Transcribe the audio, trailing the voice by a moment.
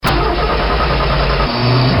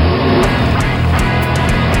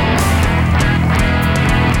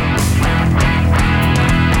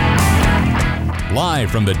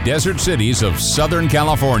from the desert cities of Southern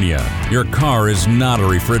California. Your car is not a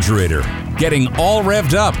refrigerator. Getting all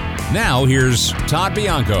revved up. Now here's Todd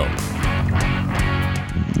Bianco.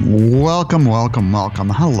 Welcome.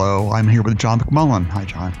 Hello, I'm here with John McMullen. Hi,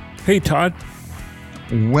 John. Hey, Todd.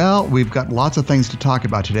 Well, we've got lots of things to talk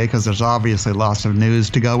about today because there's obviously lots of news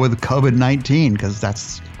to go with COVID-19 because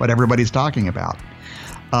that's what everybody's talking about.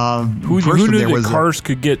 Who knew that cars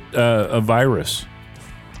could get a virus?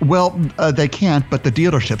 Well, they can't, but the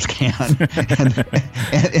dealerships can,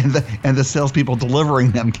 and the salespeople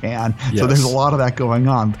delivering them can. Yes. So there's a lot of that going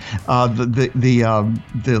on.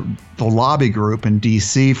 The lobby group in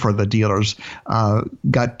D.C. for the dealers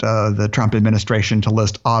got the Trump administration to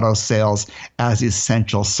list auto sales as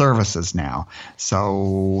essential services now.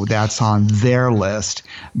 So that's on their list,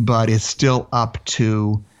 but it's still up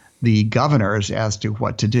to the governors as to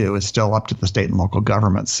what to do. Is still up to the state and local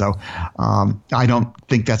governments. So I don't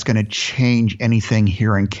think that's going to change anything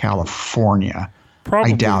here in California.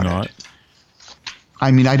 Probably I doubt not. it.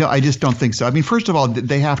 I mean, I just don't think so. I mean, first of all,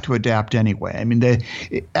 they have to adapt anyway. I mean,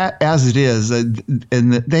 as it is,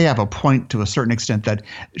 and they have a point to a certain extent that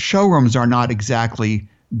showrooms are not exactly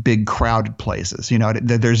big crowded places. You know,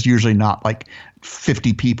 there's usually not like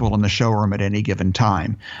 50 people in the showroom at any given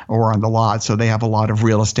time or on the lot. So they have a lot of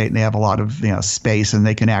real estate and they have a lot of, space, and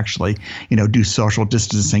they can actually, do social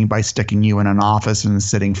distancing by sticking you in an office and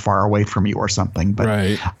sitting far away from you or something. But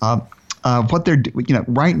right. What they're,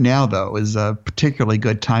 right now, though, is a particularly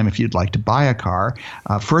good time if you'd like to buy a car.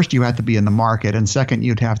 First, you have to be in the market, and second,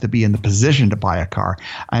 you'd have to be in the position to buy a car.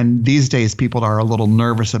 And these days, people are a little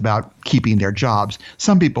nervous about keeping their jobs.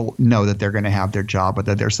 Some people know that they're going to have their job,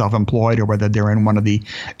 whether they're self-employed or whether they're in one of the,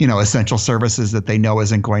 essential services that they know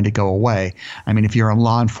isn't going to go away. I mean, if you're in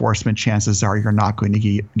law enforcement, chances are you're not going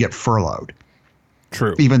to get furloughed.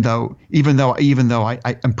 True. Even though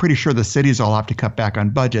I'm pretty sure the cities all have to cut back on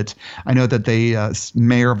budgets. I know that the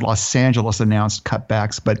mayor of Los Angeles announced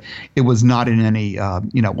cutbacks, but it was not in any,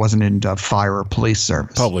 it wasn't in fire or police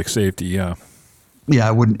service. Public safety, yeah. Yeah,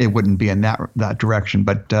 it wouldn't be in that direction.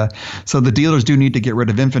 But so the dealers do need to get rid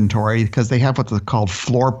of inventory because they have what's called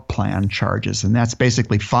floor plan charges, and that's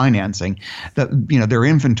basically financing. That their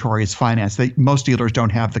inventory is financed. Most dealers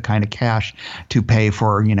don't have the kind of cash to pay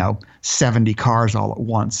for 70 cars all at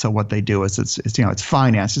once. So what they do is it's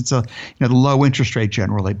financed. It's a low interest rate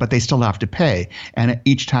generally, but they still have to pay. And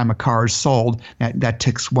each time a car is sold, that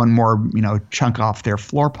ticks one more chunk off their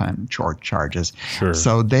floor plan charges. Sure.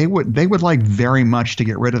 So they would like very much to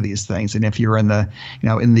get rid of these things. And if you're in the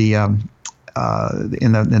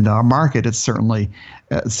market, it certainly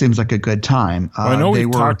seems like a good time. I know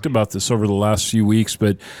we've talked about this over the last few weeks,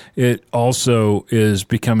 but it also is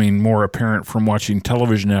becoming more apparent from watching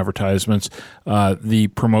television advertisements,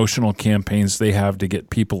 the promotional campaigns they have to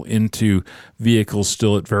get people into vehicles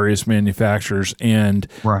still at various manufacturers, and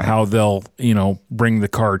right. how they'll bring the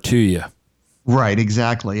car to you. Right,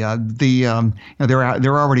 exactly. They're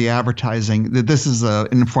already advertising. This is an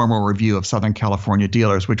informal review of Southern California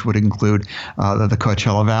dealers, which would include the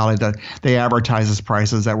Coachella Valley. That they advertise as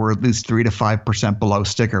prices that were at least 3 to 5% below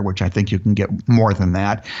sticker, which I think you can get more than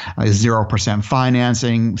that. 0%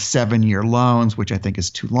 financing, 7-year loans, which I think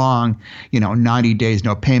is too long. 90 days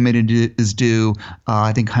no payment is due.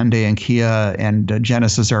 I think Hyundai and Kia and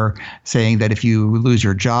Genesis are saying that if you lose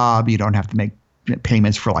your job, you don't have to make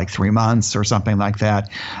payments for like 3 months or something like that.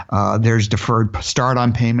 There's deferred start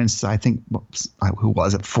on payments. I think, who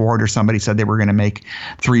was it? Ford or somebody said they were going to make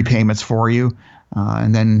 3 payments for you.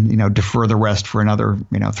 And then, defer the rest for another,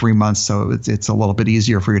 3 months. So it's a little bit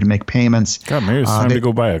easier for you to make payments. God, maybe it's time to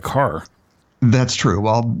go buy a car. That's true.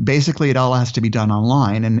 Well, basically, it all has to be done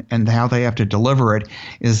online, and how they have to deliver it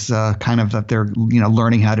is kind of that they're,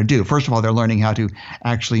 learning how to do. First of all, they're learning how to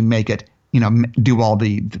actually make it do all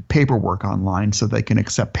the paperwork online so they can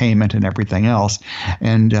accept payment and everything else.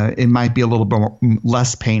 And it might be a little bit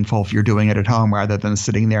less painful if you're doing it at home rather than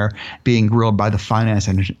sitting there being grilled by the finance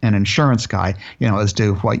and insurance guy, as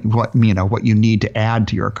to what you need to add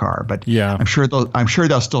to your car. But yeah, I'm sure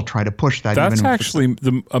they'll still try to push that. That's actually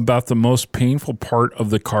about the most painful part of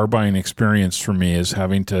the car buying experience for me, is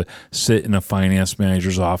having to sit in a finance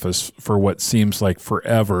manager's office for what seems like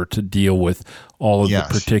forever to deal with all of the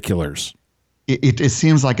particulars. It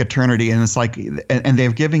seems like eternity, and it's like, and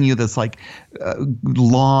they're giving you this like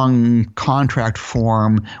long contract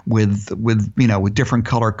form with different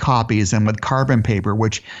color copies and with carbon paper,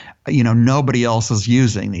 which nobody else is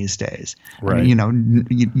using these days. Right.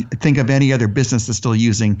 You think of any other business that's still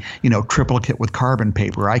using triplicate with carbon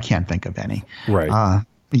paper. I can't think of any. Right.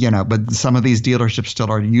 But some of these dealerships still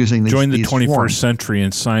are using these. Join the these 21st forms. century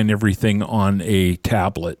and sign everything on a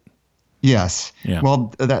tablet. Yes. Yeah.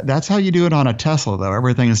 Well, that's how you do it on a Tesla, though.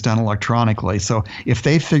 Everything is done electronically. So if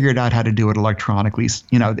they figured out how to do it electronically,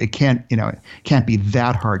 it can't be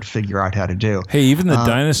that hard to figure out how to do. Hey, even the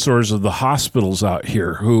dinosaurs of the hospitals out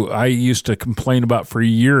here, who I used to complain about for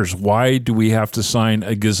years, why do we have to sign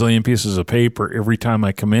a gazillion pieces of paper every time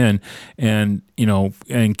I come in and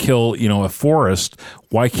kill, a forest?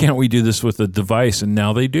 Why can't we do this with a device? And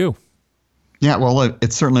now they do. Yeah, well,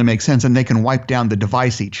 it certainly makes sense, and they can wipe down the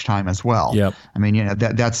device each time as well. Yep. I mean,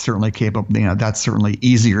 that's certainly capable. That's certainly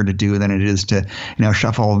easier to do than it is to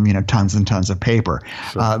shuffle tons and tons of paper.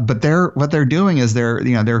 Sure. But what they're doing is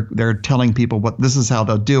they're telling people what this is how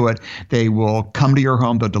they'll do it. They will come to your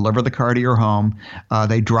home. They'll deliver the car to your home.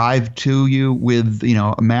 They drive to you with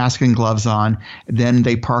a mask and gloves on. Then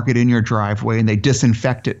they park it in your driveway and they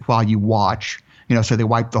disinfect it while you watch. So they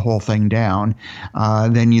wipe the whole thing down.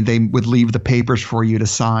 Then they would leave the papers for you to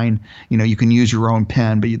sign. You can use your own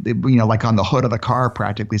pen, but like on the hood of the car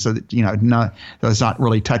practically, so that it's not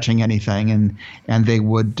really touching anything, and they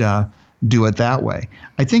would do it that way.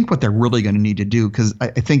 I think what they're really going to need to do, because I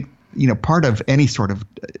think part of any sort of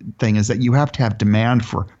thing is that you have to have demand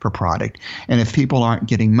for product. And if people aren't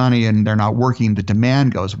getting money and they're not working, the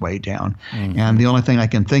demand goes way down. Mm-hmm. And the only thing I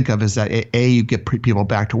can think of is that you get people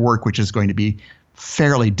back to work, which is going to be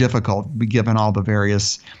fairly difficult given all the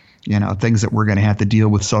various things that we're going to have to deal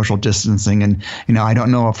with, social distancing. And, I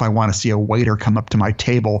don't know if I want to see a waiter come up to my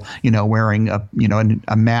table, wearing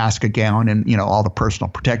a mask, a gown, and, all the personal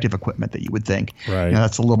protective equipment that you would think. Right.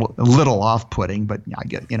 That's a little off-putting, but I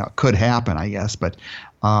get, it could happen, I guess. But,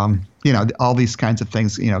 all these kinds of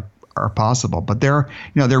things, are possible, but they're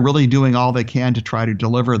really doing all they can to try to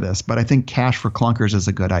deliver this. But I think cash for clunkers is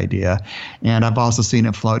a good idea, and I've also seen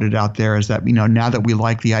it floated out there is that now that we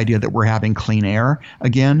like the idea that we're having clean air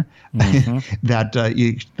again, mm-hmm. that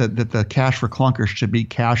the cash for clunkers should be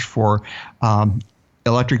cash for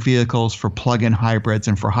electric vehicles, for plug-in hybrids,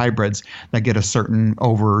 and for hybrids that get a certain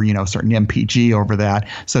MPG over that.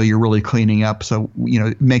 So you're really cleaning up. So,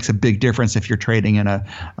 it makes a big difference if you're trading in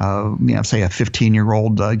say a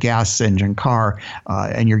 15-year-old gas engine car,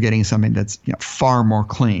 and you're getting something that's far more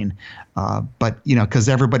clean. But because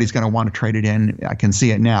everybody's going to want to trade it in, I can see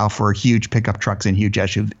it now, for huge pickup trucks and huge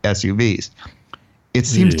SUVs. It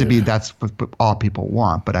seems to be that's what all people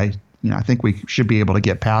want, but I think we should be able to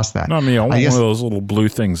get past that. Not me. I want one of those little blue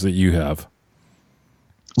things that you have.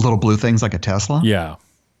 Little blue things like a Tesla? Yeah.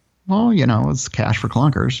 Well, it's cash for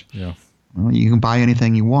clunkers. Yeah. Well, you can buy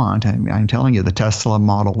anything you want. I'm telling you, the Tesla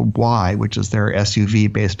Model Y, which is their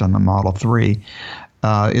SUV based on the Model 3,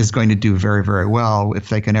 is going to do very, very well if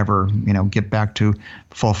they can ever, get back to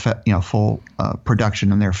full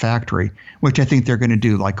production in their factory, which I think they're going to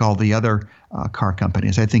do, like all the other car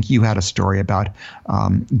companies. I think you had a story about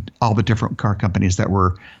all the different car companies that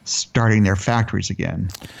were starting their factories again.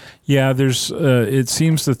 Yeah, there's. It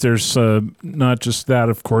seems that there's not just that,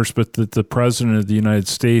 of course, but that the president of the United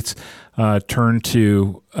States turned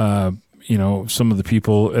to some of the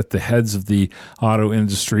people at the heads of the auto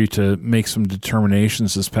industry to make some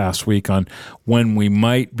determinations this past week on when we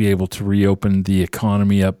might be able to reopen the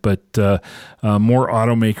economy up. But more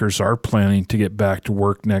automakers are planning to get back to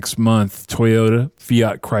work next month. Toyota,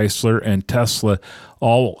 Fiat Chrysler, and Tesla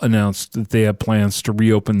all announced that they have plans to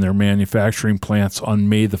reopen their manufacturing plants on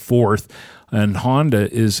May the 4th. And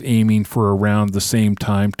Honda is aiming for around the same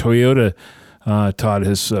time. Toyota, Todd,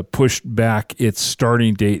 has pushed back its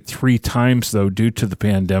starting date 3 times, though, due to the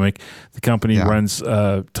pandemic. The company runs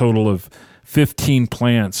a total of 15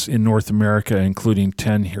 plants in North America, including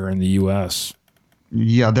 10 here in the U.S.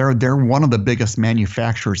 Yeah, they're one of the biggest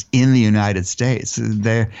manufacturers in the United States.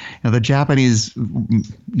 The Japanese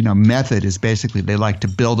method is basically they like to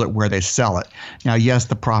build it where they sell it. Now, yes,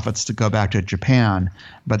 the profits to go back to Japan,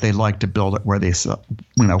 but they like to build it where they sell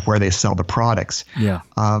the products. Yeah.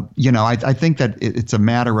 I think that it's a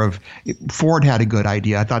matter of Ford had a good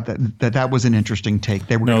idea. I thought that was an interesting take.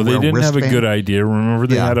 They didn't have a good idea. Remember,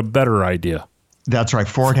 they had a better idea. That's right.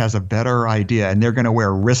 Ford has a better idea, and they're going to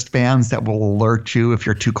wear wristbands that will alert you if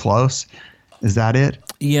you're too close. Is that it?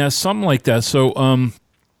 Yeah, something like that. So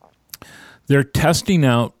they're testing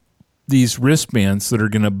out these wristbands that are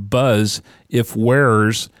going to buzz if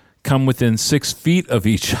wearers come within 6 feet of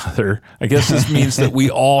each other. I guess this means that we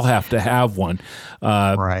all have to have one.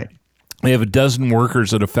 Right. They have a dozen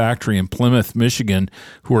workers at a factory in Plymouth, Michigan,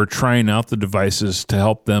 who are trying out the devices to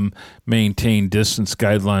help them maintain distance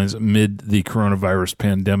guidelines amid the coronavirus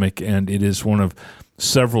pandemic, and it is one of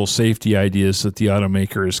several safety ideas that the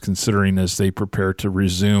automaker is considering as they prepare to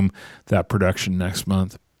resume that production next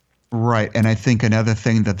month. Right. And I think another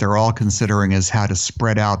thing that they're all considering is how to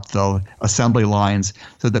spread out the assembly lines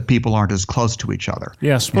so that people aren't as close to each other.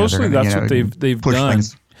 Yeah, supposedly that's what they've done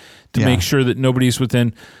to make sure that nobody's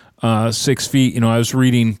within 6 feet. I was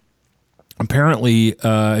reading, apparently,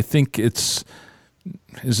 I think is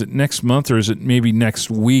it next month or is it maybe next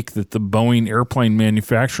week that the Boeing airplane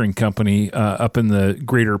manufacturing company up in the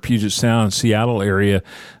greater Puget Sound, Seattle area,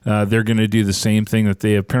 they're going to do the same thing, that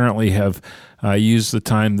they apparently have used the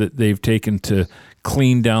time that they've taken to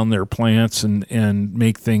clean down their plants and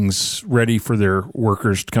make things ready for their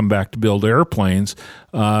workers to come back to build airplanes,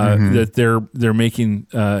 that they're making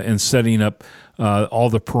and setting up all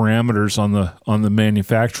the parameters on the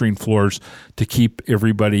manufacturing floors to keep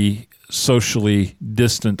everybody socially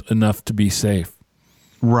distant enough to be safe.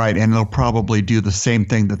 Right, and they'll probably do the same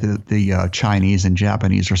thing that the Chinese and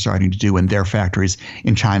Japanese are starting to do in their factories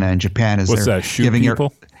in China and Japan. What's that, shoot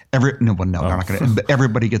people? They're not going to.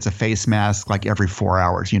 Everybody gets a face mask like every 4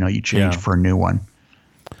 hours. You change for a new one.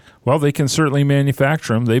 Well, they can certainly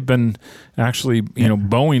manufacture them. They've been actually,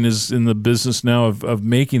 Boeing is in the business now of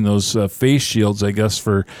making those face shields, I guess,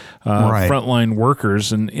 for frontline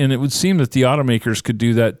workers. And it would seem that the automakers could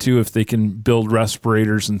do that too if they can build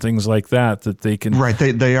respirators and things like that they can. Right,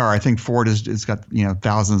 they are. I think Ford has got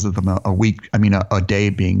thousands of them a week. a day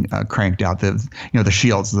being cranked out. The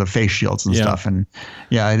shields, the face shields and stuff. And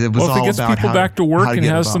it was all about if it gets people back to work and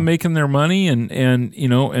has them making their money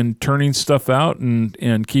and turning stuff out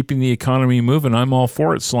and keeping the economy moving, I'm all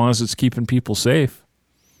for it as long as it's keeping people safe.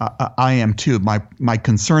 I am too. My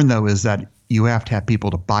concern though is that you have to have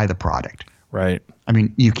people to buy the product. Right.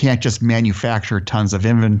 You can't just manufacture tons of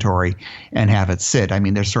inventory and have it sit.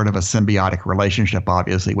 There's sort of a symbiotic relationship,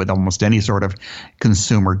 obviously, with almost any sort of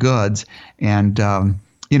consumer goods. And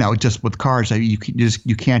just with cars, you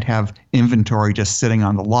can't have inventory just sitting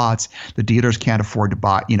on the lots. The dealers can't afford to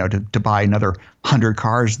buy, to buy another 100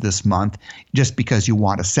 cars this month just because you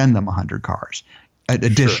want to send them 100 cars.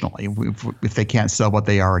 Additionally, if they can't sell what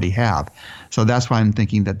they already have. So that's why I'm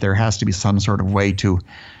thinking that there has to be some sort of way to,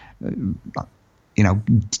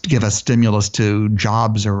 give a stimulus to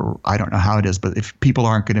jobs, or I don't know how it is, but if people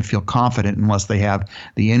aren't going to feel confident unless they have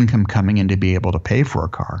the income coming in to be able to pay for a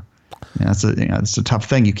car. It's a tough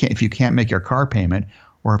thing. If you can't make your car payment,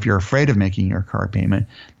 or if you're afraid of making your car payment,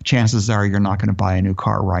 the chances are you're not going to buy a new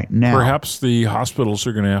car right now. Perhaps the hospitals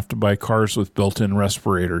are going to have to buy cars with built-in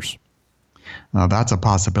respirators. That's a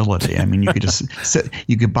possibility. You could just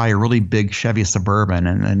you could buy a really big Chevy Suburban,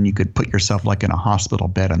 and then you could put yourself like in a hospital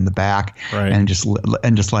bed in the back, and just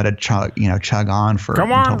let it chug on for.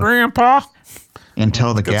 Come on, Grandpa.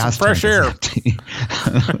 Until the gas tank fresh air.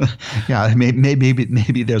 Yeah,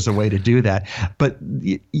 maybe there's a way to do that. But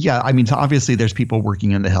obviously there's people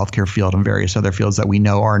working in the healthcare field and various other fields that we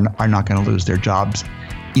know are not going to lose their jobs,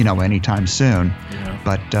 anytime soon. Yeah.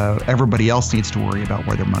 But everybody else needs to worry about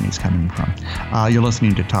where their money's coming from. You're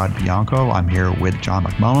listening to Todd Bianco. I'm here with John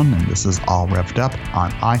McMullen, and this is All Revved Up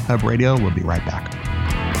on iHub Radio. We'll be right back.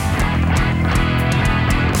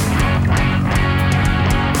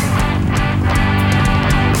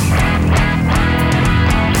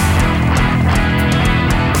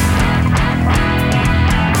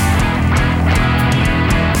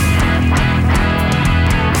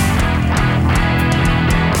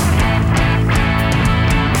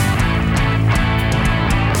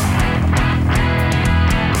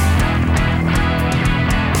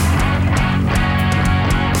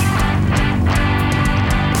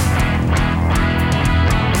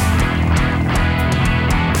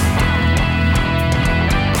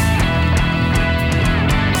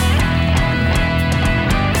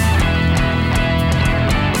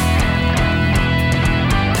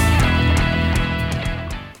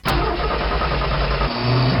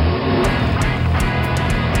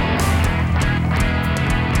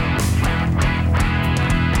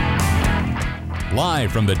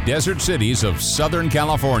 Live from the desert cities of Southern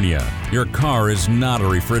California, your car is not a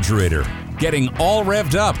refrigerator. Getting all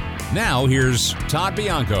revved up. Now here's Todd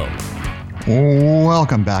Bianco.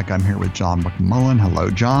 Welcome back. I'm here with John McMullen. Hello,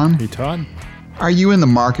 John. Hey, Todd. Are you in the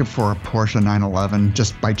market for a Porsche 911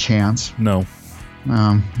 just by chance? No.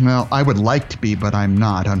 Well, I would like to be, but I'm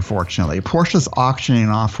not, unfortunately. Porsche's auctioning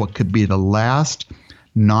off what could be the last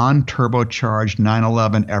non-turbocharged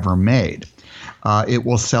 911 ever made. It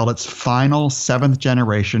will sell its final 7th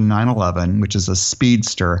generation 911, which is a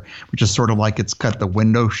speedster, which is sort of like it's got the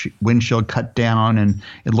windshield cut down and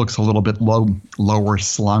it looks a little bit lower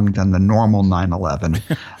slung than the normal 911.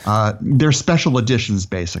 They're special editions,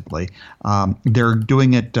 basically. They're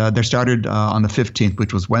doing it. They started on the 15th,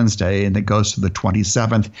 which was Wednesday, and it goes to the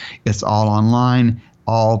 27th. It's all online.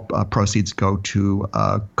 all proceeds go to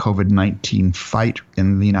COVID-19 fight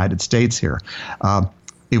in the United States here.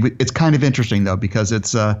 It's kind of interesting though, because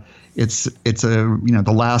it's the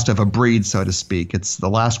last of a breed, so to speak. It's the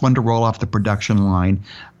last one to roll off the production line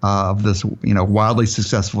of this wildly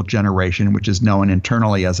successful generation, which is known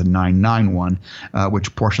internally as a 991,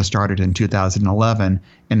 which Porsche started in 2011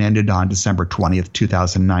 and ended on December 20th,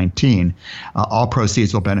 2019. All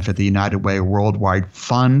proceeds will benefit the United Way Worldwide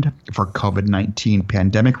Fund for COVID-19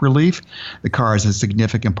 pandemic relief. The car is a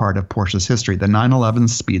significant part of Porsche's history. The 911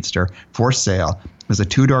 Speedster, for sale, is a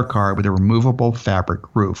two-door car with a removable fabric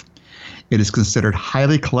roof. It is considered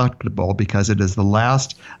highly collectible because it is the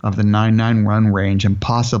last of the 991 range and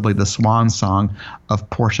possibly the swan song of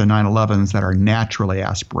Porsche 911s that are naturally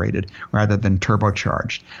aspirated rather than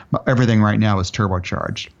turbocharged. Everything right now is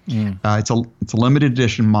turbocharged. It's a limited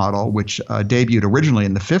edition model which debuted originally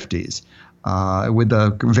in the 50s with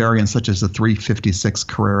the variants such as the 356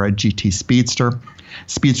 Carrera GT Speedster.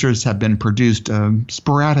 Speedsters have been produced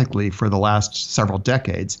sporadically for the last several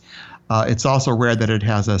decades. It's also rare that it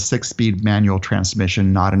has a 6-speed manual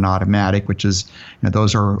transmission, not an automatic, which is,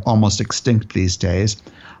 those are almost extinct these days.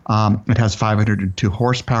 It has 502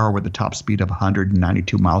 horsepower with a top speed of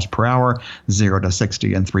 192 miles per hour, 0 to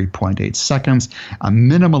 60 in 3.8 seconds. A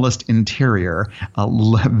minimalist interior, a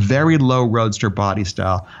very low roadster body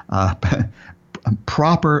style,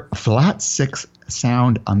 proper flat 6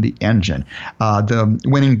 sound on the engine. The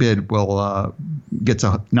winning bid will gets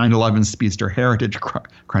a 911 Speedster Heritage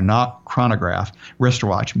chronograph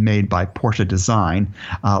wristwatch made by Porsche Design,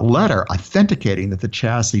 letter authenticating that the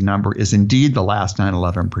chassis number is indeed the last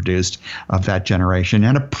 911 produced of that generation,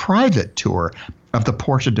 and a private tour of the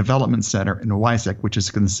Porsche Development Center in Weissach, which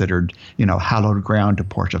is considered, hallowed ground to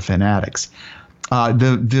Porsche fanatics.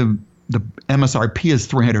 The MSRP is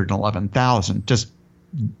 $311,000. Just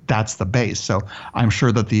that's the base. So I'm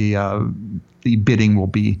sure that the bidding will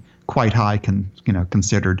be quite high,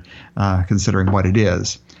 considering what it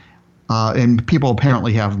is. And people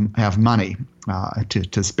apparently have money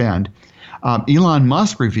to spend. Elon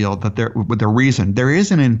Musk revealed that there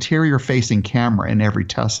is an interior-facing camera in every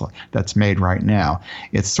Tesla that's made right now.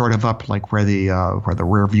 It's sort of up like where the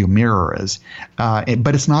rear view mirror is,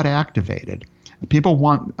 but it's not activated. People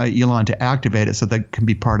want Elon to activate it so that it can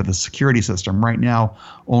be part of the security system. Right now,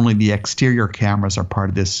 only the exterior cameras are part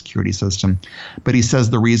of this security system. But he says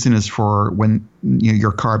the reason is for when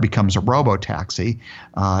your car becomes a robo-taxi,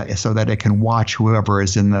 so that it can watch whoever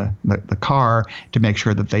is in the car to make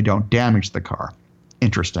sure that they don't damage the car.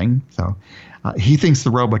 Interesting. So he thinks the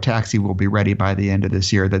robo-taxi will be ready by the end of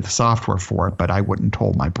this year, the software for it, but I wouldn't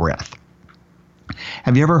hold my breath.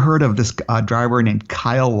 Have you ever heard of this driver named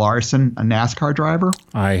Kyle Larson, a NASCAR driver?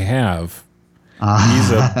 I have.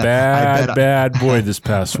 He's a bad boy this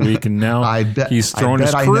past week, and now he's thrown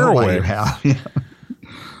his career away. You have. Yeah.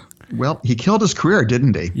 Well, he killed his career,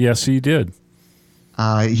 didn't he? Yes, he did.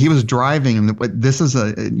 He was driving. This is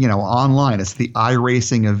online. It's the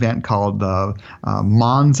iRacing event called the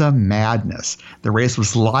Monza Madness. The race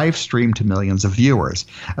was live streamed to millions of viewers.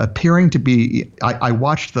 Appearing to be, I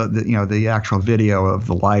watched the actual video of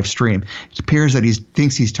the live stream. It appears that he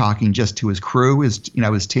thinks he's talking just to his crew, his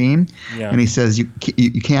team, and he says,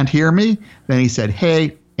 "You can't hear me." Then he said,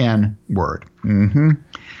 "Hey, N-word." Mm-hmm.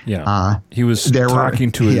 Yeah, he was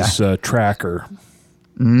talking to his tracker.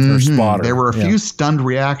 Mm-hmm. There were a few stunned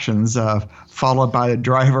reactions, followed by the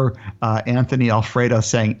driver, Anthony Alfredo,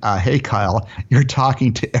 saying, "Hey, Kyle, you're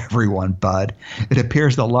talking to everyone, bud." It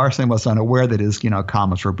appears that Larson was unaware that his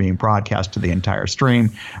comments were being broadcast to the entire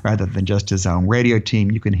stream rather than just his own radio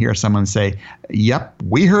team. You can hear someone say, "Yep,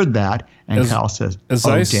 we heard that." And Kyle says,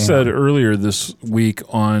 I said earlier this week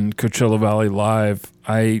on Coachella Valley Live,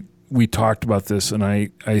 we talked about this, and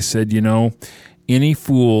I said, any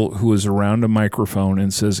fool who is around a microphone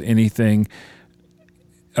and says anything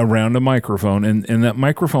around a microphone, and that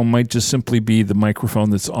microphone might just simply be the microphone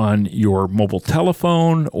that's on your mobile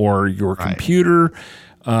telephone or your computer,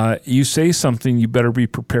 you say something, you better be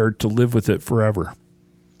prepared to live with it forever.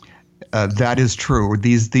 That is true.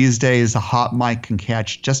 These days, a hot mic can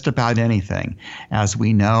catch just about anything. As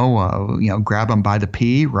we know, grab them by the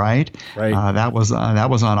pee, right? Right. That was on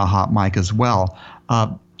a hot mic as well.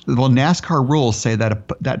 Well, NASCAR rules say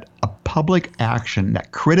that a public action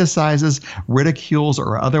that criticizes, ridicules,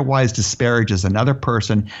 or otherwise disparages another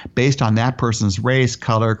person based on that person's race,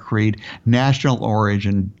 color, creed, national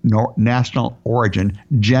origin,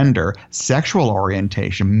 gender, sexual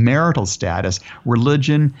orientation, marital status,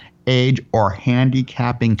 religion, age, or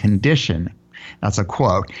handicapping condition, that's a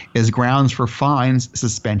quote, is grounds for fines,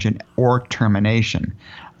 suspension, or termination.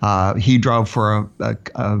 He drove for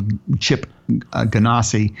a Chip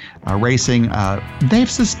Ganassi Racing. They've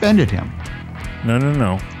suspended him.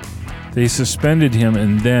 No. They suspended him,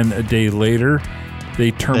 and then a day later,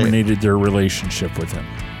 they terminated their relationship with him.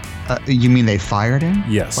 You mean they fired him?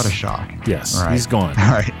 Yes. What a shock. Yes, All right. He's gone.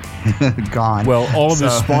 All right. Gone. Well, all of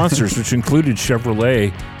his sponsors, which included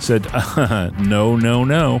Chevrolet, said,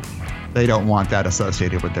 no. They don't want that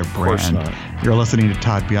associated with their brand. Of course not. You're listening to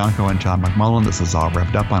Todd Bianco and John McMullen. This is All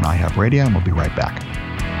Revved Up on iHub Radio, and we'll be right back.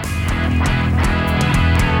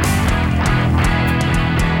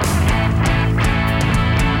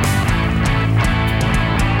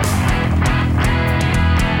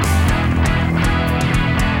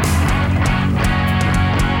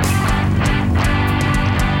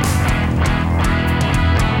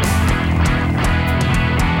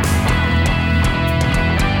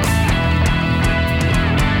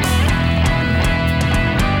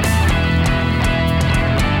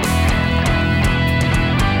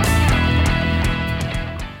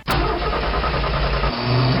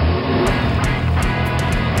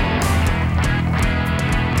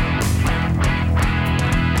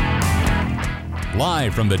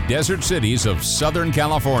 Live from the desert cities of Southern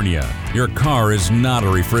California, your car is not a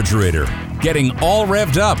refrigerator. Getting all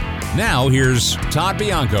revved up. Now here's Todd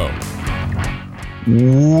Bianco.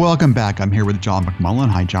 Welcome back. I'm here with John McMullen.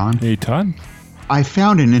 Hi, John. Hey, Todd. I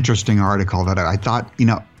found an interesting article that I thought,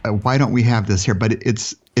 why don't we have this here? But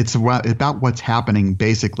it's about what's happening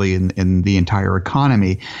basically in the entire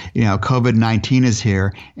economy. COVID-19 is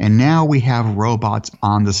here, and now we have robots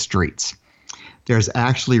on the streets. There's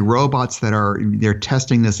actually robots they're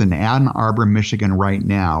testing this in Ann Arbor, Michigan right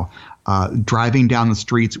now, driving down the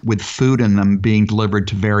streets with food in them being delivered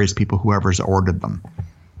to various people, whoever's ordered them.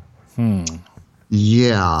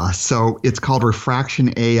 Yeah, so it's called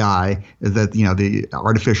Refraction AI, the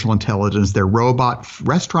artificial intelligence, their robot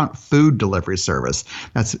restaurant food delivery service.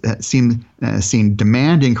 That's seen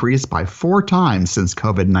demand increase by 4 times since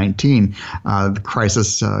COVID-19. The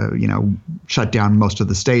crisis, shut down most of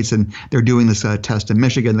the states, and they're doing this test in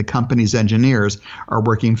Michigan. The company's engineers are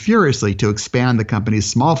working furiously to expand the company's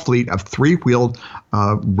small fleet of 3-wheeled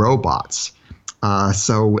robots.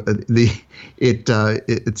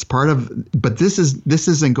 It's part of, but this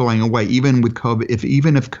isn't going away even with COVID. If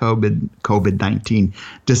COVID-19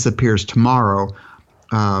 disappears tomorrow,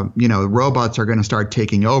 robots are going to start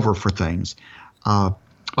taking over for things.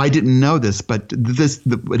 I didn't know this, but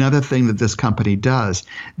another thing that this company does,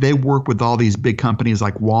 they work with all these big companies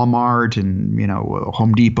like Walmart and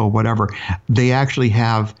Home Depot, whatever. They actually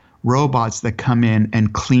have robots that come in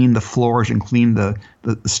and clean the floors and clean the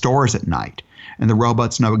stores at night. And the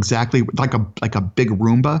robots know exactly, like a big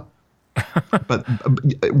Roomba, but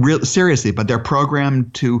seriously, but they're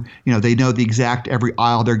programmed to, they know the exact every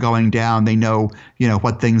aisle they're going down. They know,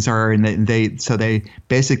 what things are, and they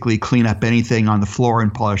basically clean up anything on the floor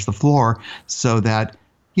and polish the floor so that,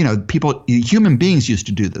 human beings used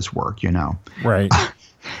to do this work, Right.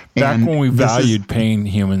 Back when we valued paying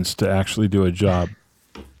humans to actually do a job.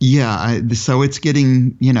 Yeah, so it's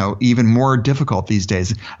getting, even more difficult these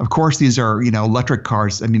days. Of course, these are, electric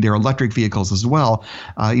cars. I mean, they're electric vehicles as well.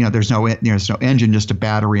 There's no engine, just a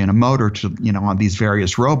battery and a motor to, on these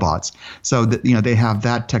various robots. So that, they have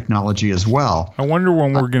that technology as well. I wonder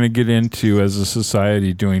when we're going to get into, as a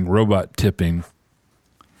society, doing robot tipping.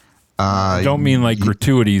 I don't mean like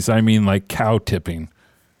gratuities. I mean like cow tipping.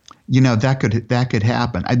 That could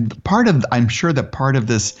happen. I'm sure that part of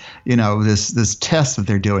this, this test that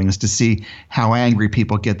they're doing is to see how angry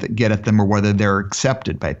people get at them or whether they're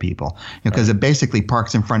accepted by people. Because it basically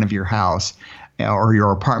parks in front of your house or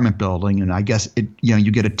your apartment building, and I guess you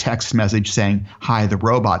get a text message saying, "Hi, the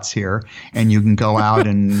robot's here," and you can go out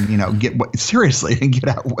and get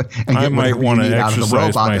out. And I might want to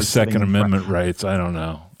exercise my Second Amendment rights. I don't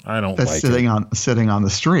know. I don't that's like sitting on the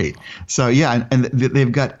street. So yeah, and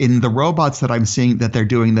they've got in the robots that I'm seeing that they're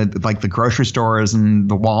doing like the grocery stores and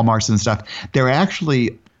the Walmarts and stuff. There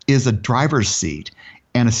actually is a driver's seat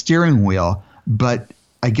and a steering wheel, but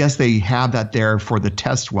I guess they have that there for the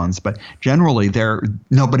test ones. But generally,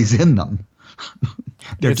 nobody's in them.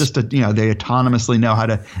 They're they autonomously know how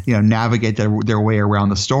to navigate their way around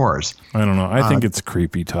the stores. I don't know. I think it's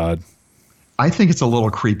creepy, Todd. I think it's a little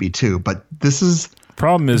creepy too. But this is.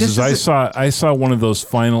 Problem is I saw one of those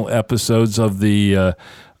final episodes of the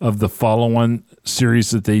follow-on series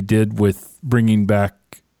that they did with bringing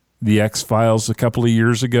back the X-Files a couple of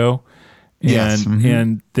years ago, Yes.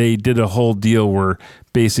 And they did a whole deal where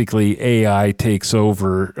basically AI takes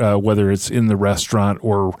over, whether it's in the restaurant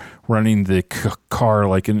or running the car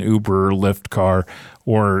like an Uber or Lyft car,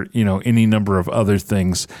 or any number of other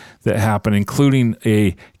things that happen, including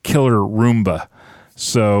a killer Roomba.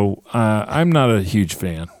 So I'm not a huge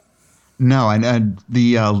fan. No, and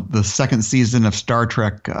the second season of Star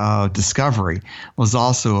Trek Discovery was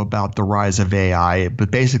also about the rise of AI,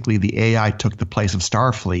 but basically the AI took the place of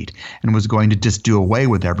Starfleet and was going to just do away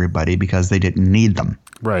with everybody because they didn't need them.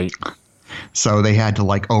 Right. So they had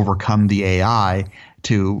to overcome the AI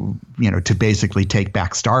to basically take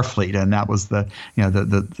back Starfleet, and that was the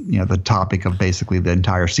topic of basically the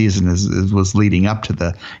entire season was leading up to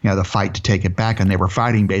the fight to take it back, and they were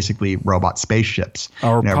fighting basically robot spaceships.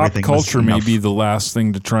 Our pop culture may be the last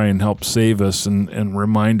thing to try and help save us and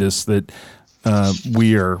remind us that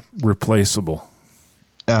we are replaceable.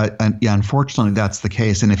 Unfortunately, that's the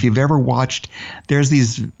case. And if you've ever watched,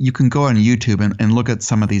 you can go on YouTube and look at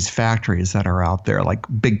some of these factories that are out there, like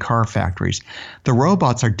big car factories. The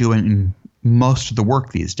robots are doing most of the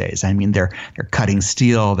work these days. I mean, they're cutting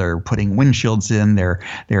steel, they're putting windshields in, they're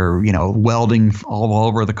welding all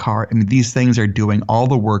over the car. I mean, these things are doing all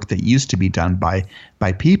the work that used to be done by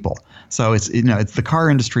people. So it's the car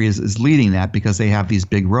industry is leading that because they have these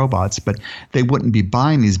big robots, but they wouldn't be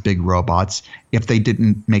buying these big robots if they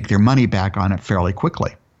didn't make their money back on it fairly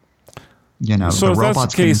quickly. So if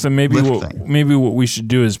that's the case, then maybe what we should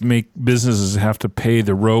do is make businesses have to pay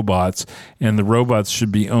the robots, and the robots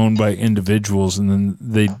should be owned by individuals, and then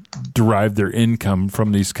they derive their income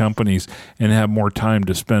from these companies and have more time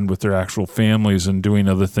to spend with their actual families and doing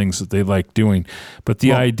other things that they like doing. But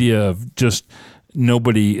the idea of just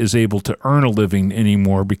nobody is able to earn a living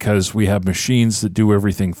anymore because we have machines that do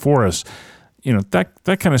everything for us,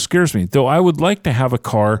 that kind of scares me. Though I would like to have a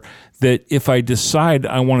car that if I decide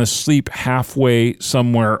I want to sleep halfway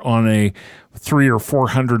somewhere on a 300 or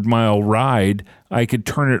 400 mile ride, I could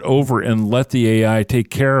turn it over and let the AI take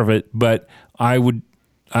care of it, but I would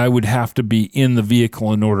have to be in the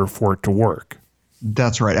vehicle in order for it to work.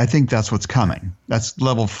 That's right. I think that's what's coming. That's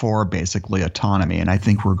level 4, basically, autonomy. And I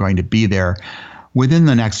think we're going to be there within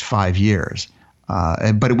the next 5 years.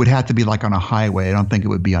 But it would have to be like on a highway. I don't think it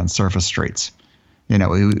would be on surface streets. It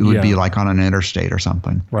would be like on an interstate or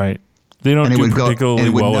something. Right. They don't do particularly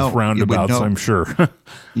well with roundabouts, I'm sure.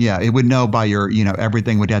 Yeah, it would know by your,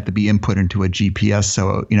 everything would have to be input into a GPS.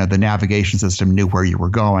 So, the navigation system knew where you were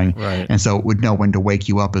going. Right. And so it would know when to wake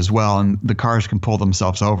you up as well. And the cars can pull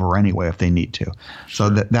themselves over anyway if they need to. So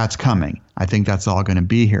that's coming. I think that's all going to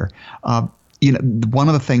be here. One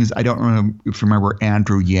of the things, I don't know if you remember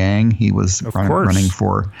Andrew Yang, he was running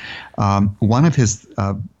for, one of his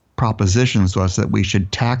propositions was that we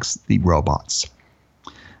should tax the robots,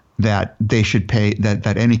 that they should pay,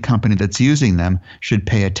 that any company that's using them should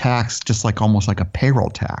pay a tax, just almost like a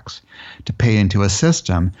payroll tax, to pay into a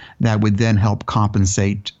system that would then help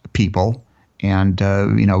compensate people and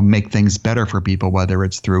make things better for people, whether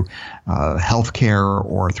it's through healthcare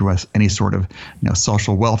or through any sort of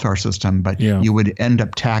social welfare system. But you would end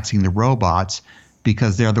up taxing the robots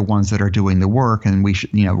because they're the ones that are doing the work, and we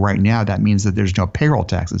should, right now that means that there's no payroll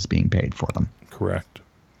taxes being paid for them. Correct.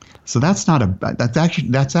 So that's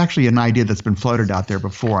actually an idea that's been floated out there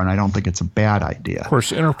before, and I don't think it's a bad idea. Of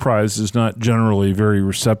course, enterprise is not generally very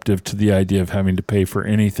receptive to the idea of having to pay for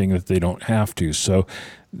anything that they don't have to. So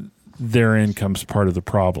their income's part of the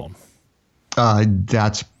problem.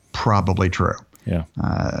 That's probably true.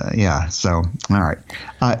 Yeah. So, all right.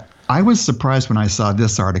 I was surprised when I saw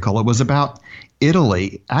this article. It was about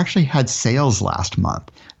Italy actually had sales last month,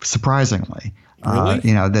 surprisingly. Really?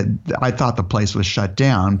 That I thought the place was shut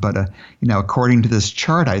down, but according to this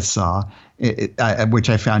chart I saw, which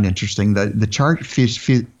I found interesting, the chart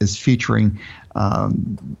is featuring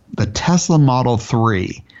the Tesla Model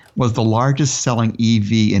 3 was the largest selling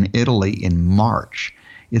EV in Italy in March.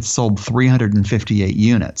 It sold 358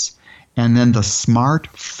 units. And then the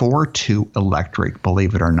Smart Fortwo electric,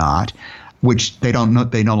 believe it or not, which they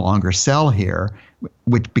no longer sell here,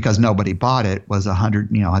 which because nobody bought it, was 100.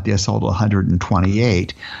 They sold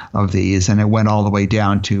 128 of these, and it went all the way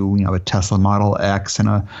down to a Tesla Model X and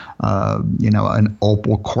an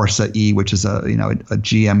Opel Corsa E, which is a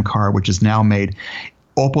GM car, which is now made.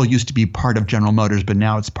 Opel used to be part of General Motors, but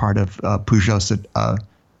now it's part of Peugeot.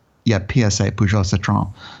 PSA, Peugeot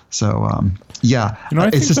Citroën. So, I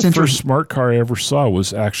think the first smart car I ever saw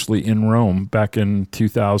was actually in Rome back in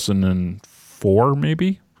 2004,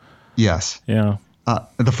 maybe? Yes. Yeah.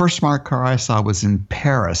 The first smart car I saw was in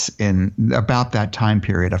Paris in about that time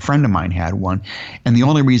period. A friend of mine had one, and the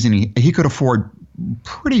only reason he could afford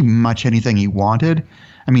pretty much anything he wanted,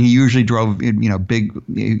 I mean, he usually drove, big.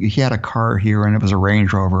 He had a car here, and it was a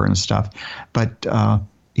Range Rover and stuff. But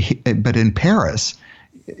in Paris,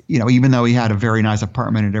 even though he had a very nice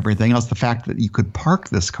apartment and everything else, the fact that you could park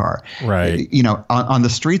this car, right? On the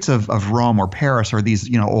streets of Rome or Paris or these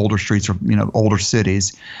older streets or older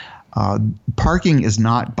cities. Parking is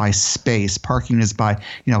not by space. Parking is by,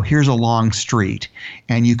 here's a long street,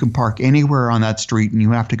 and you can park anywhere on that street, and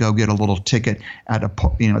you have to go get a little ticket at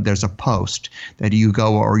there's a post that you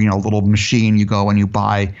go, or a little machine you go and you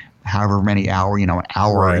buy however many hour, an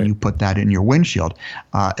hour, right. And you put that in your windshield.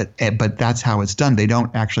 But that's how it's done. They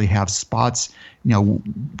don't actually have spots,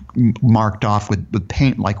 marked off with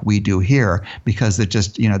paint like we do here, because it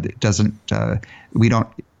just, it doesn't.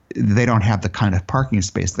 They don't have the kind of parking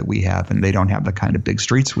space that we have, and they don't have the kind of big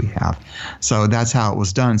streets we have. So that's how it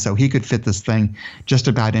was done. So he could fit this thing just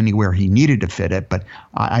about anywhere he needed to fit it. But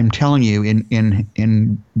I'm telling you,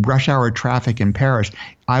 in rush hour traffic in Paris,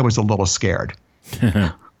 I was a little scared.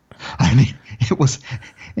 I mean, it was,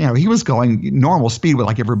 he was going normal speed with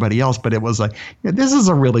like everybody else, but it was like, this is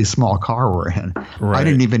a really small car we're in. Right. I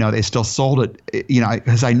didn't even know they still sold it,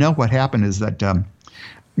 because I know what happened is that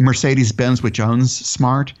Mercedes-Benz, which owns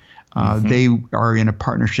Smart, they are in a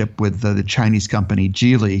partnership with the Chinese company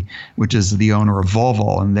Geely, which is the owner of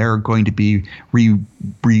Volvo, and they're going to be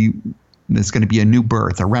there's going to be a new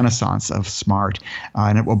birth, a renaissance of Smart,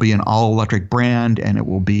 and it will be an all-electric brand, and it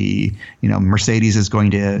will be, Mercedes is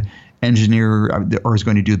going to engineer or is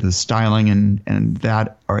going to do the styling and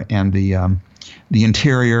the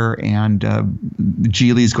interior, and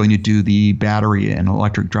Geely is going to do the battery and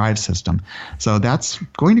electric drive system. So that's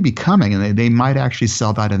going to be coming, and they might actually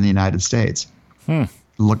sell that in the United States.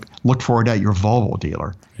 Look for it at your Volvo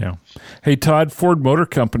dealer. Yeah. Hey, Todd, Ford Motor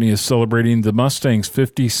Company is celebrating the Mustang's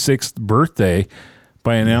 56th birthday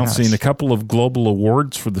by announcing a couple of global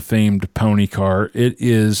awards for the famed pony car. It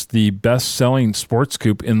is the best-selling sports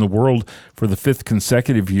coupe in the world for the 5th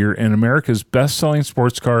consecutive year, and America's best-selling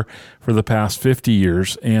sports car for the past 50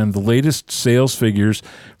 years. And the latest sales figures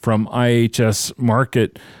from IHS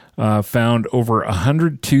Markit found over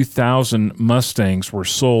 102,000 Mustangs were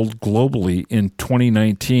sold globally in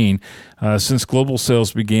 2019. Since global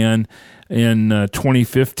sales began in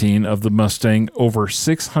 2015 of the Mustang, over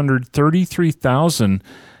 633,000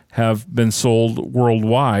 have been sold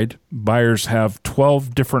worldwide. Buyers have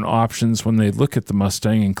 12 different options when they look at the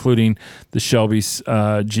Mustang, including the Shelby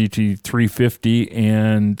GT350,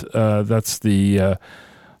 and that's the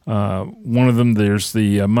one of them. There's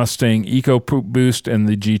the Mustang EcoBoost and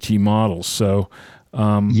the GT models. So,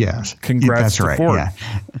 yes, congrats to Ford. Yeah.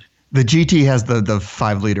 The GT has the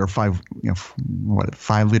 5-liter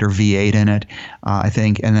V8 in it, I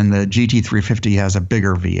think, and then the GT350 has a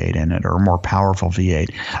bigger V8 in it, or a more powerful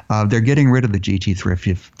V8. They're getting rid of the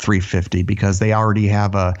GT350 because they already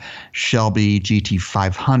have a Shelby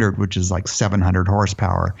GT500, which is like 700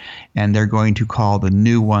 horsepower, and they're going to call the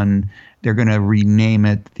new one. They're going to rename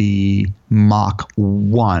it the Mach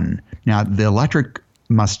 1. Now, the electric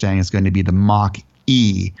Mustang is going to be the Mach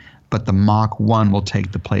E, but the Mach 1 will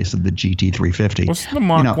take the place of the GT350. Wasn't the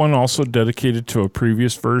Mach 1 also dedicated to a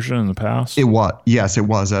previous version in the past? It was. Yes, it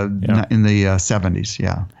was. In the 70s,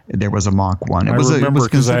 yeah. There was a Mach 1. It was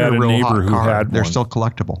considered I had a neighbor who had one. They're still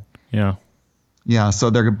collectible. Yeah. Yeah, so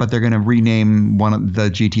they're going to rename one of the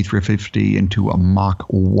GT350 into a Mach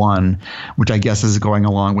 1, which I guess is going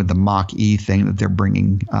along with the Mach E thing that they're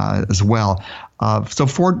bringing as well. So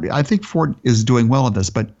I think Ford is doing well at this,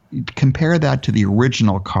 but compare that to the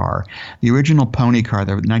original car. The original pony car,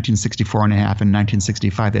 the 1964 and a half and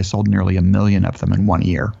 1965, they sold nearly 1 million of them in 1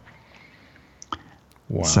 year.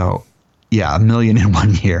 Wow. So, yeah, 1 million in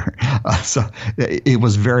 1 year. So it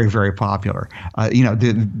was very, very popular.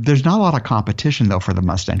 There's not a lot of competition though for the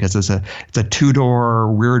Mustang because it's a 2-door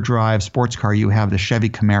rear drive sports car. You have the Chevy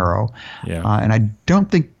Camaro, and I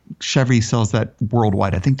don't think Chevy sells that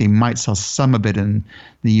worldwide. I think they might sell some of it in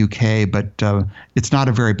the UK, but it's not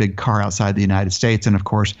a very big car outside the United States. And of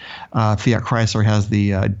course, Fiat Chrysler has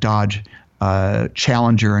the Dodge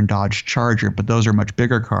Challenger and Dodge Charger, but those are much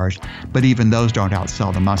bigger cars. But even those don't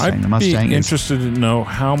outsell the Mustang. I'd be interested to know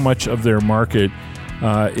how much of their market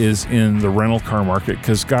is in the rental car market,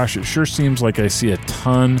 because gosh, it sure seems like I see a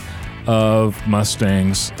ton of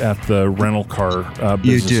Mustangs at the rental car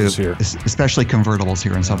businesses here. Especially convertibles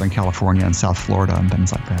here in Southern California and South Florida and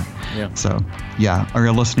things like that. Yeah. So,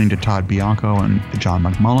 you're listening to Todd Bianco and John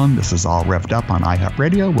McMullen. This is All Revved Up on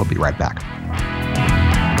iHeartRadio. We'll be right back.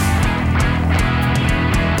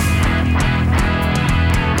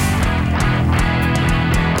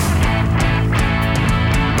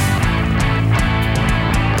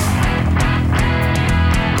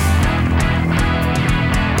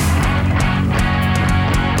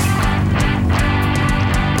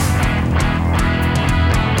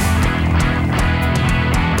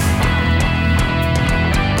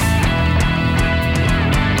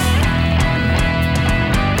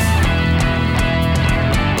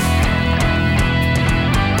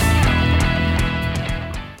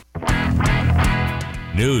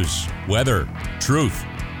 News, weather, truth,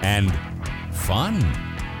 and fun.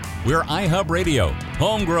 We're iHub Radio,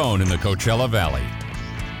 homegrown in the Coachella Valley.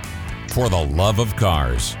 For the love of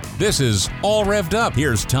cars, this is All Revved Up.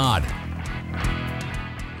 Here's Todd.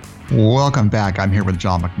 Welcome back. I'm here with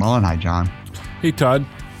John McMullen. Hi, John. Hey, Todd.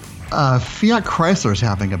 Fiat Chrysler is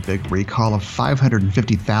having a big recall of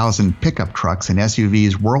 550,000 pickup trucks and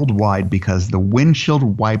SUVs worldwide because the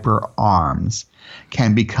windshield wiper arms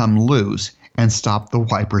can become loose and stop the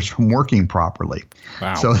wipers from working properly.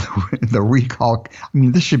 Wow. So the recall, I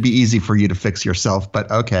mean, this should be easy for you to fix yourself,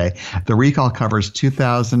 but okay. The recall covers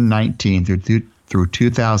 2019 through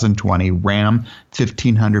 2020 Ram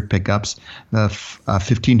 1500 pickups, the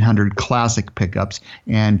 1500 Classic pickups,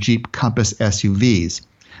 and Jeep Compass SUVs.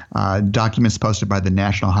 Documents posted by the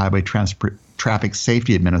National Highway Traffic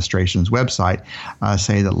Safety Administration's website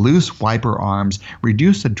say that loose wiper arms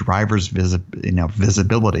reduce the driver's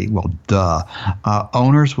visibility. Well, duh.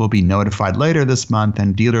 Owners will be notified later this month,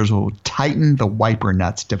 and dealers will tighten the wiper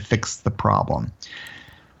nuts to fix the problem.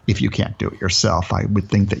 If you can't do it yourself, I would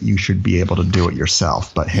think that you should be able to do it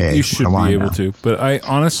yourself. But hey, you should be able to. But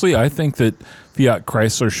I think that Fiat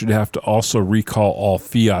Chrysler should have to also recall all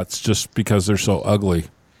Fiats just because they're so ugly.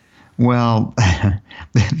 Well,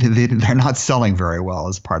 they're not selling very well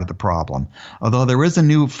as part of the problem. Although there is a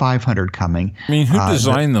new 500 coming. I mean, who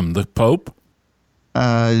designed them? The Pope?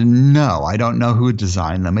 No, I don't know who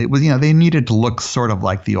designed them. It was, they needed to look sort of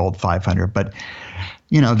like the old 500, but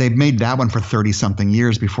they've made that one for 30-something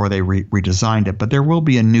years before they redesigned it. But there will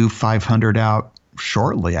be a new 500 out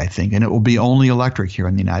shortly, I think, and it will be only electric here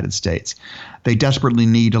in the United States. They desperately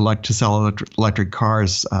need to sell electric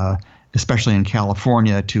cars, especially in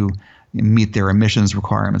California, to meet their emissions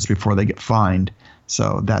requirements before they get fined.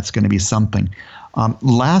 So that's going to be something.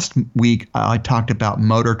 Last week, I talked about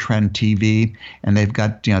Motor Trend TV, and they've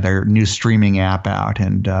got their new streaming app out,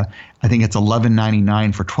 and I think it's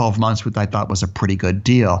 $11.99 for 12 months, which I thought was a pretty good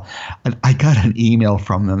deal. I got an email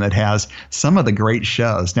from them that has some of the great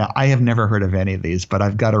shows. Now, I have never heard of any of these, but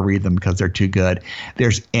I've got to read them because they're too good.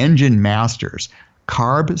 There's Engine Masters,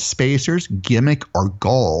 Carb Spacers, Gimmick, or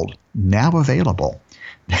Gold, now available.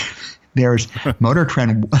 There's Motor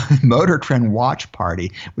Trend Watch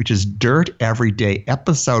Party, which is Dirt Every Day,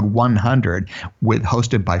 episode 100,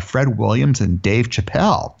 hosted by Fred Williams and Dave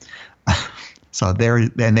Chappelle. So they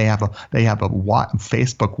have a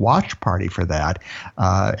Facebook watch party for that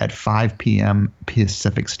at 5 p.m.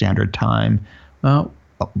 Pacific Standard Time. Well,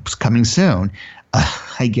 it's coming soon.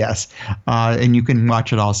 I guess. And you can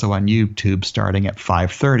watch it also on YouTube starting at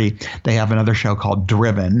 5:30. They have another show called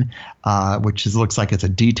Driven, which looks like it's a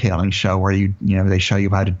detailing show where they show you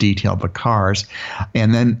how to detail the cars.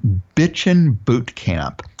 And then Bitchin' Boot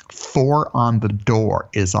Camp, 4 on the Door,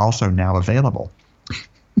 is also now available.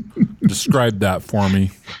 Describe that for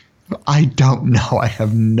me. I don't know. I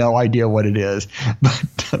have no idea what it is, but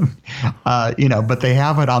they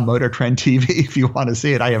have it on Motor Trend TV if you want to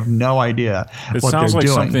see it. I have no idea what they're doing. It sounds like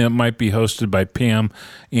something that might be hosted by Pam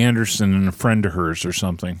Anderson and a friend of hers or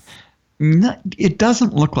something. No, it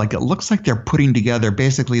doesn't look like it. It looks like they're putting together,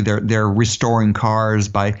 basically they're restoring cars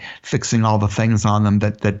by fixing all the things on them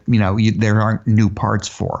that there aren't new parts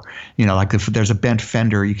for. Like if there's a bent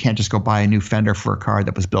fender, you can't just go buy a new fender for a car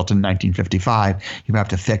that was built in 1955. You have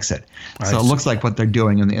to fix it. So it looks like what they're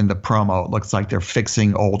doing in the promo. It looks like they're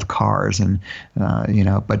fixing old cars, and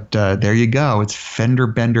But there you go. It's Fender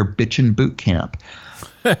Bender Bitchin' Boot Camp.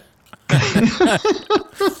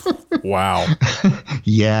 Wow.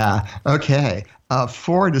 Yeah. Okay.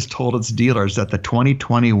 Ford has told its dealers that the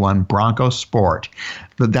 2021 Bronco Sport,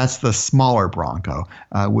 that's the smaller Bronco,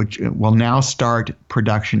 which will now start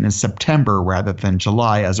production in September rather than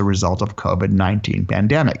July as a result of COVID-19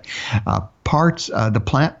 pandemic. The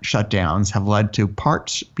plant shutdowns have led to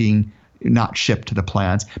parts being not shipped to the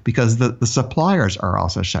plants because the suppliers are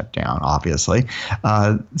also shut down, obviously.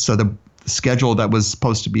 So the schedule that was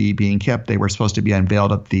supposed to be being kept, they were supposed to be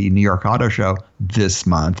unveiled at the New York Auto Show this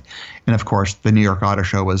month. And of course, the New York Auto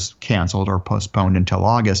Show was canceled or postponed until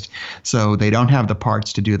August. So they don't have the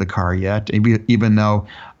parts to do the car yet, even though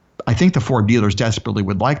I think the Ford dealers desperately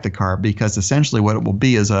would like the car, because essentially what it will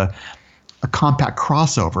be is a compact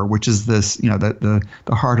crossover, which is this, the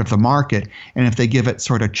heart of the market. And if they give it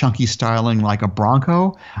sort of chunky styling like a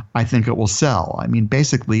Bronco, I think it will sell. I mean,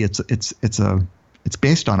 basically it's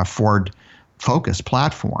based on a Ford Focus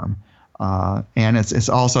platform. And it's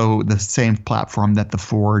also the same platform that the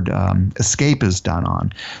Ford Escape is done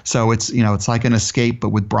on. So it's like an Escape but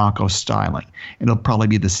with Bronco styling. It'll probably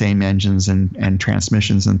be the same engines and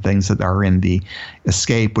transmissions and things that are in the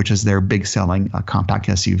Escape, which is their big selling compact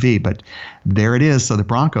SUV. But there it is. So the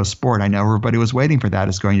Bronco Sport, I know everybody was waiting for that,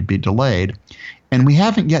 is going to be delayed. And we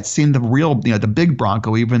haven't yet seen the real, the big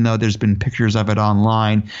Bronco, even though there's been pictures of it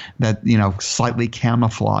online that, slightly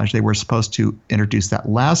camouflaged. They were supposed to introduce that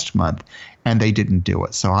last month, and they didn't do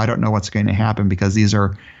it. So I don't know what's going to happen, because these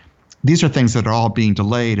are things that are all being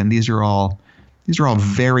delayed, and these are all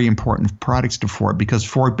very important products to Ford, because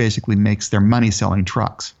Ford basically makes their money selling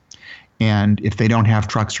trucks. And if they don't have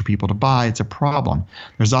trucks for people to buy, it's a problem.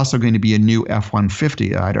 There's also going to be a new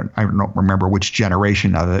F-150. I don't remember which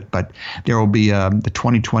generation of it, but there will be the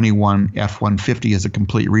 2021 F-150 is a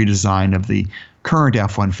complete redesign of the current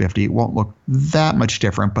F-150. It won't look that much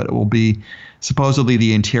different, but it will be, supposedly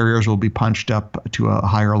the interiors will be punched up to a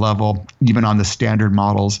higher level, even on the standard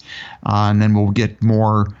models. And then we'll get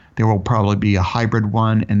more. There will probably be a hybrid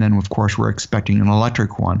one. And then, of course, we're expecting an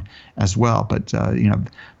electric one as well. But,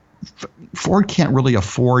 Ford can't really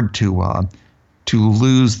afford to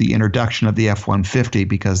lose the introduction of the F-150,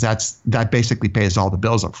 because that basically pays all the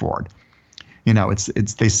bills at Ford.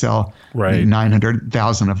 They sell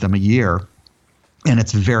 900,000 of them a year, and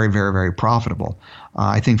it's very, very, very profitable.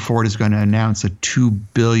 I think Ford is going to announce a $2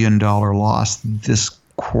 billion loss this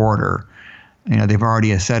quarter. They've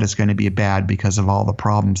already said it's going to be bad because of all the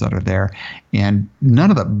problems that are there, and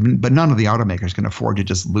none of the automakers can afford to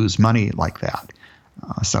just lose money like that.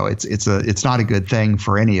 So it's not a good thing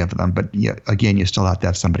for any of them, but again, you still have to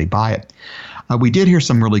have somebody buy it. We did hear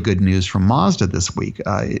some really good news from Mazda this week.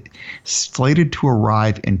 Slated to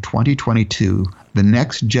arrive in 2022, the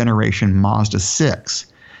next generation Mazda 6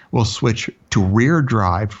 will switch to rear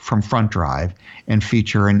drive from front drive and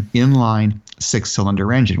feature an inline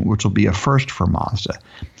 6-cylinder engine, which will be a first for Mazda.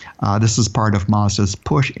 This is part of Mazda's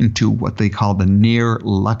push into what they call the near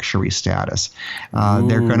luxury status.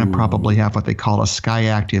 They're going to probably have what they call a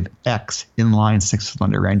Skyactiv X inline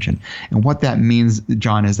 6-cylinder engine. And what that means,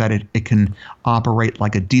 John, is that it can operate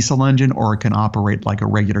like a diesel engine, or it can operate like a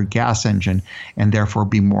regular gas engine, and therefore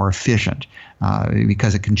be more efficient.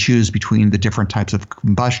 Because it can choose between the different types of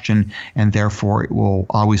combustion, and therefore it will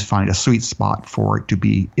always find a sweet spot for it to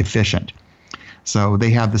be efficient. So they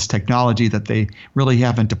have this technology that they really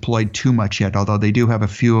haven't deployed too much yet, although they do have a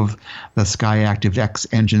few of the Skyactiv X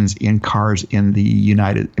engines in cars in the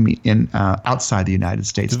outside the United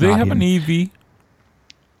States. Do they have an EV?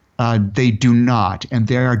 They do not, and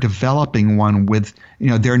they are developing one with,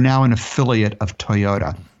 they're now an affiliate of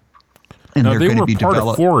Toyota. And now, they were part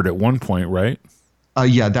of Ford at one point, right?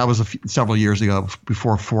 Yeah, that was several years ago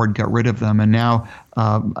before Ford got rid of them. And now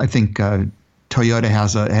I think Toyota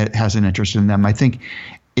has an interest in them. I think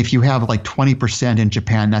if you have like 20% in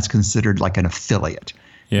Japan, that's considered like an affiliate.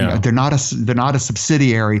 Yeah, they're not a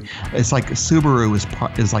subsidiary. It's like Subaru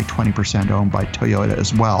is like 20% owned by Toyota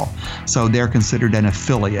as well. So they're considered an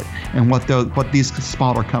affiliate. And what these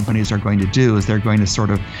smaller companies are going to do is they're going to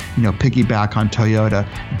sort of piggyback on Toyota,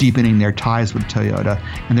 deepening their ties with Toyota.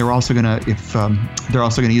 And they're also going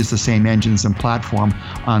to use the same engines and platform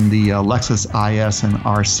on the Lexus IS and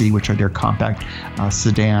RC, which are their compact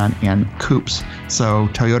sedan and coupes. So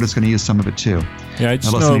Toyota's going to use some of it too. Yeah, I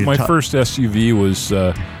just know my first SUV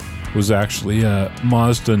was actually a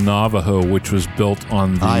Mazda Navajo, which was built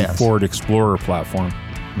on the Ford Explorer platform.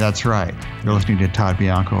 That's right. You're listening to Todd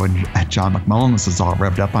Bianco and John McMullen. This is All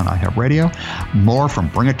Revved Up on iHeart Radio. More from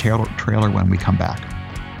Bring a Trailer when we come back.